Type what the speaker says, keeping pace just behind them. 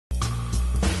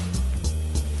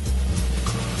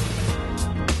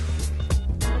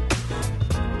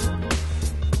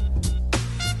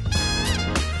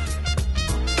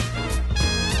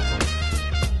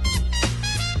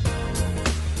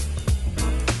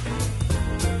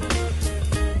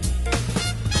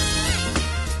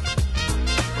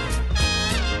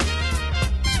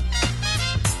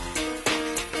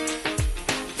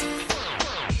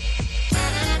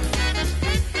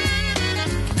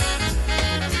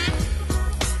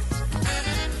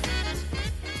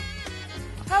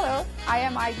I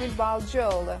am Aygül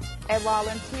Balcıoğlu, a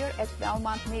volunteer at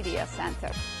Belmont Media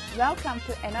Center. Welcome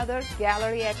to another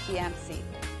Gallery at BMC.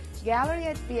 Gallery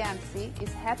at BMC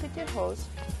is happy to host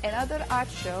another art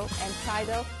show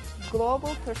entitled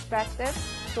Global Perspective,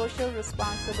 Social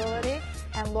Responsibility,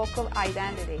 and Local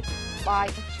Identity by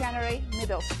Chereny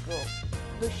Middle School.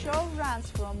 The show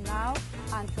runs from now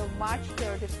until March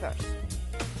 31st.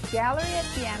 Gallery at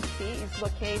BMC is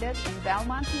located in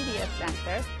Belmont Media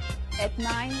Center at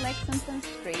 9 Lexington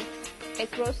Street,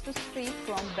 across the street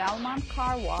from Belmont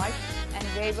Car Wash and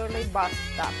Waverly Bus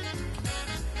Stop.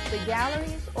 The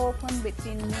gallery is open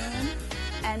between noon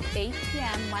and 8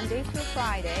 p.m. Monday through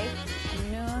Friday,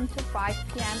 and noon to 5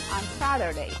 p.m. on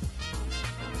Saturdays.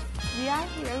 We are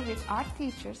here with art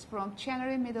teachers from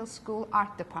Chereny Middle School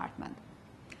Art Department.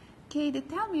 Katie,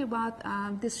 tell me about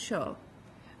this show.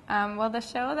 Well, the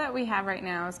show that we have right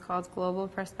now is called Global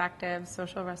Perspective,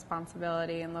 Social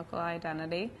Responsibility, and Local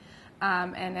Identity.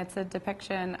 And it's a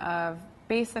depiction of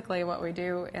basically what we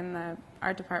do in the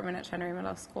art department at Chereny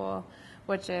Middle School,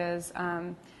 which is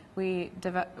we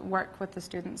work with the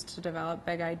students to develop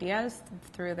big ideas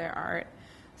through their art.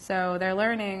 So they're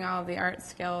learning all of the art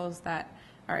skills that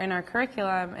are in our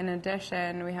curriculum. In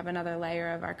addition, we have another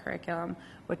layer of our curriculum,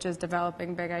 which is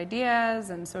developing big ideas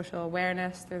and social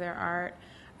awareness through their art.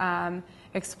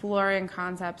 Exploring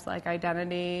concepts like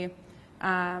identity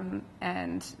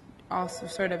and also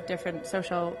sort of different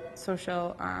social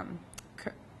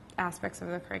aspects of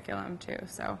the curriculum too.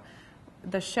 So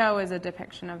the show is a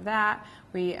depiction of that.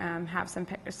 We have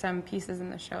some pieces in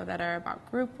the show that are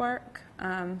about group work.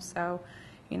 So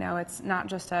you know, it's not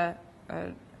just an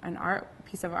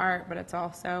piece of art, but it's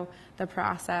also the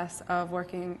process of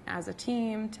working as a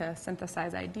team to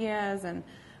synthesize ideas, and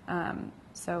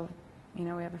so you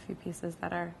know, we have a few pieces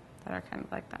that are kind of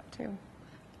like that too.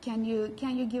 Can you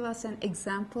give us an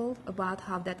example about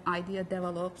how that idea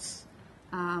develops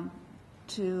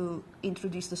to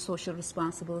introduce the social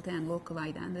responsibility and local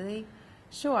identity?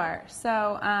 Sure.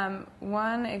 So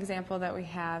one example that we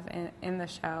have in the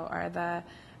show are the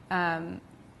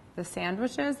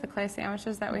sandwiches, the clay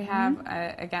sandwiches that we have.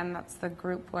 Again, that's the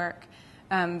group work.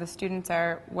 The students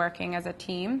are working as a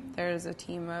team. There's a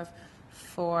team of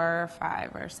 4 or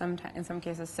 5, or in some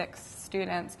cases 6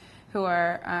 students who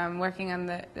are working on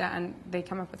and they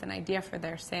come up with an idea for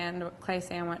their clay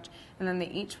sandwich, and then they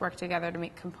each work together to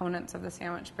make components of the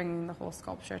sandwich, bringing the whole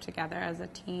sculpture together as a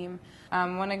team.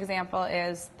 One example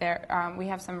is we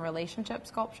have some relationship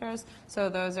sculptures. So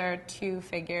those are 2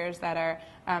 figures that are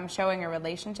showing a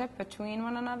relationship between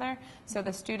one another. So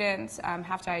the students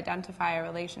have to identify a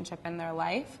relationship in their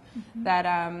life that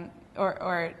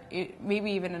or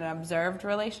maybe even an observed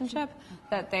relationship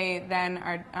that they then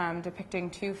are depicting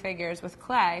 2 figures with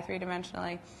clay,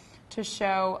 3-dimensionally, to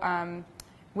show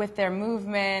with their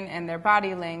movement and their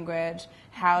body language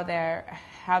how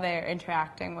they're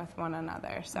interacting with one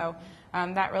another. So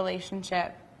that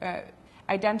relationship,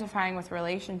 identifying with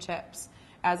relationships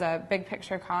as a big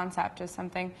picture concept, is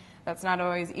something that's not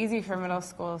always easy for middle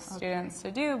school students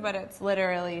to do, but it's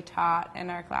literally taught in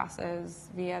our classes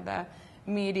via the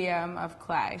medium of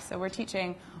clay. So we're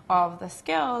teaching all of the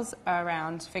skills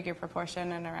around figure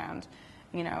proportion and around,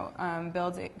 you know,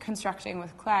 constructing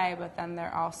with clay, but then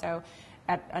they're also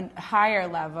at a higher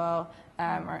level,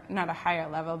 or not a higher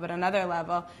level, but another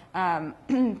level,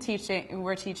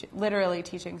 literally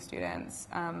teaching students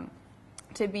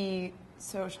to be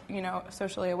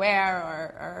socially aware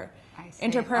or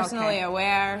interpersonally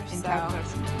aware.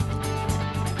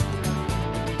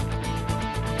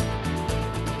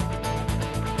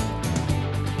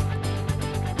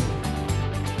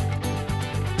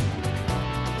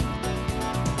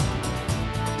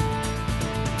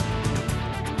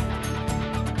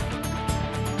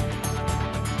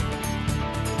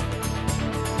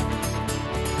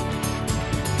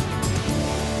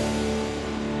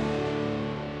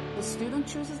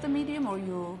 Chooses the medium, or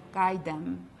you guide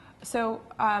them? So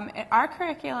our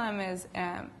curriculum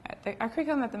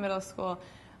at the middle school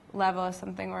level is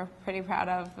something we're pretty proud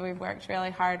of. We've worked really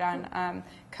hard on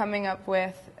coming up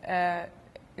with,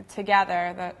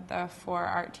 together, the 4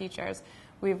 art teachers,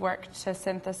 we've worked to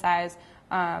synthesize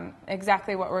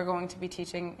exactly what we're going to be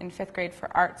teaching in 5th grade for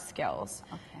art skills,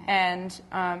 and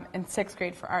in 6th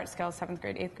grade for art skills, 7th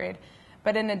grade, 8th grade.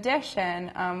 But in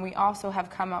addition, we also have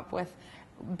come up with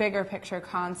bigger picture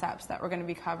concepts that we're going to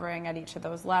be covering at each of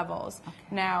those levels.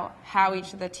 Now, how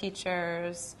each of the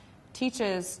teachers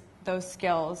teaches those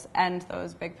skills and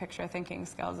those big picture thinking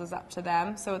skills is up to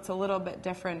them, so it's a little bit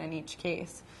different in each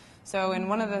case. So in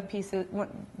one of the pieces,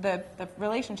 the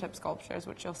relationship sculptures,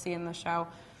 which you'll see in the show,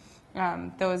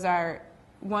 those are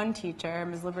one teacher,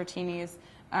 Ms. Libertini's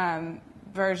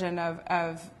version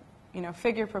of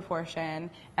figure proportion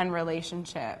and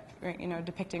relationship,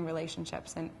 depicting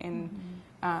relationships in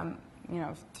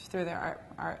through their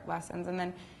art lessons. And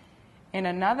then in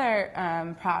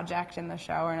another project in the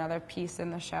show, or another piece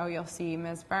in the show, you'll see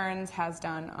Ms. Burns has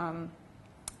done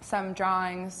some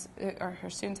drawings, or her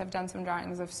students have done some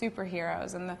drawings of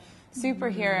superheroes, and the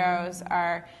superheroes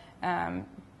are,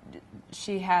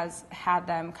 she has had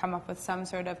them come up with some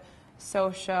sort of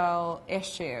social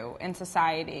issue in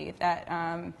society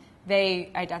that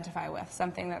they identify with,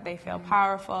 something that they feel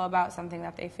powerful about, something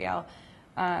that they feel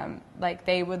like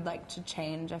they would like to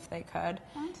change if they could.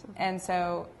 Awesome. And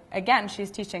so, again, she's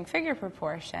teaching figure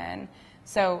proportion.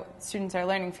 So students are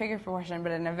learning figure proportion,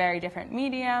 but in a very different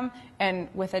medium and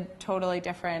with a totally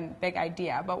different big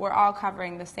idea. But we're all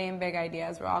covering the same big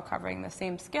ideas. We're all covering the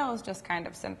same skills, just kind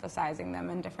of synthesizing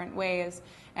them in different ways.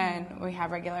 And we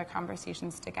have regular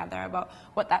conversations together about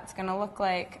what that's going to look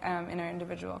like in our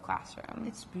individual classroom.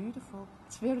 It's beautiful.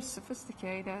 It's very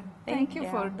sophisticated. Thank Thank you you.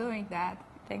 for doing that.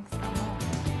 Thanks so much.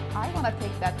 I want to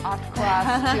take that art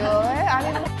class,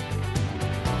 Joy.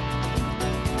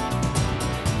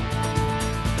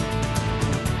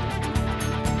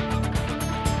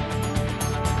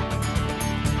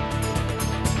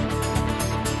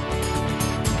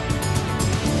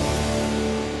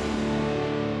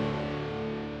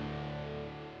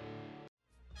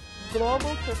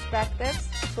 Global Perspectives,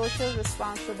 Social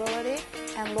Responsibility,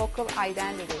 and Local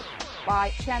Identity by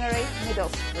Chereny Middle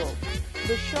School.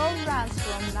 The show runs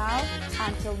from now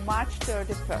until March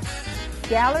 31st.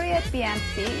 Gallery at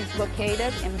BMC is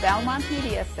located in Belmont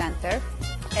Media Center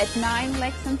at 9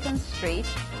 Lexington Street,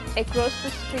 across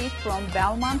the street from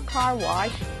Belmont Car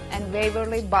Wash and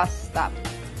Waverly Bus Stop.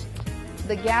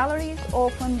 The gallery is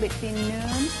open between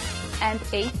noon and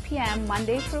 8 p.m.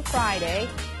 Monday through Friday,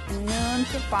 and noon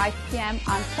to 5 p.m.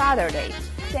 on Saturday.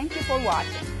 Thank you for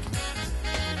watching.